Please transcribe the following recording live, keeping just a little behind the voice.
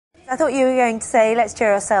I thought you were going to say, let's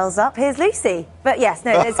cheer ourselves up. Here's Lucy. But yes,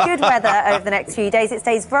 no, there's good weather over the next few days. It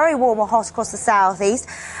stays very warm or hot across the southeast.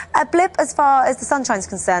 A blip as far as the sunshine's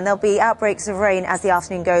concerned. There'll be outbreaks of rain as the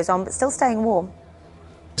afternoon goes on, but still staying warm.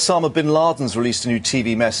 Osama bin Laden's released a new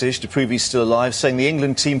TV message to prove he's still alive, saying the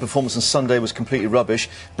England team performance on Sunday was completely rubbish.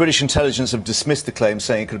 British intelligence have dismissed the claim,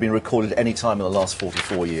 saying it could have been recorded any time in the last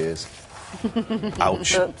 44 years.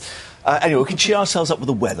 Ouch. Anyway, we can cheer ourselves up with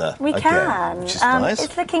the weather. We again, can. which is nice.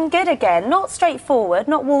 It's looking good again. Not straightforward,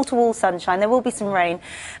 not wall-to-wall sunshine. There will be some rain.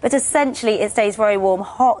 But essentially, it stays very warm,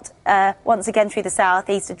 hot once again through the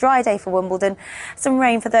southeast. A dry day for Wimbledon. Some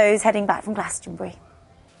rain for those heading back from Glastonbury.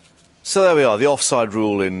 So there we are, the offside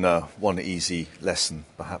rule in one easy lesson,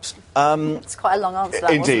 perhaps. It's quite a long answer,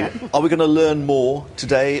 that, indeed. wasn't it? Are we going to learn more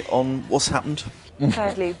today on what's happened?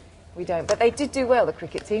 Sadly, we don't. But they did do well, the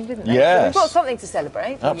cricket team, didn't they? Yes. So we've got something to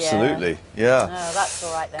celebrate. Absolutely, yeah. Oh, that's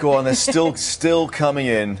all right then. Go on, they're still coming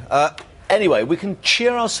in. Anyway, we can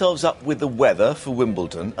cheer ourselves up with the weather for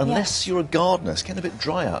Wimbledon, unless you're a gardener. It's getting a bit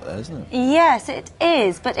dry out there, isn't it? Yes, it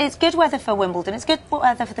is, but it's good weather for Wimbledon. It's good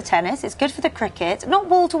weather for the tennis. It's good for the cricket. Not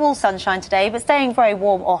wall-to-wall sunshine today, but staying very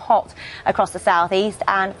warm or hot across the southeast.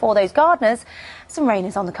 And for those gardeners, some rain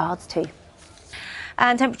is on the cards too.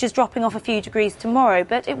 And temperatures dropping off a few degrees tomorrow,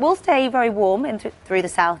 but it will stay very warm through the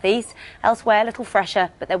southeast. Elsewhere, a little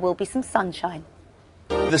fresher, but there will be some sunshine.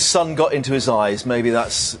 The sun got into his eyes, maybe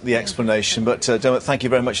that's the explanation. But Dermot, thank you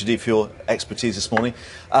very much indeed for your expertise this morning.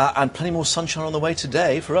 And plenty more sunshine on the way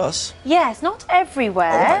today for us. Yes, not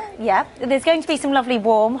everywhere. Right. Yeah, there's going to be some lovely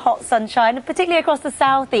warm, hot sunshine, particularly across the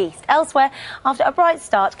southeast. Elsewhere, after a bright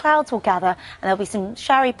start, clouds will gather and there'll be some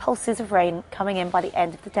showery pulses of rain coming in by the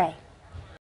end of the day.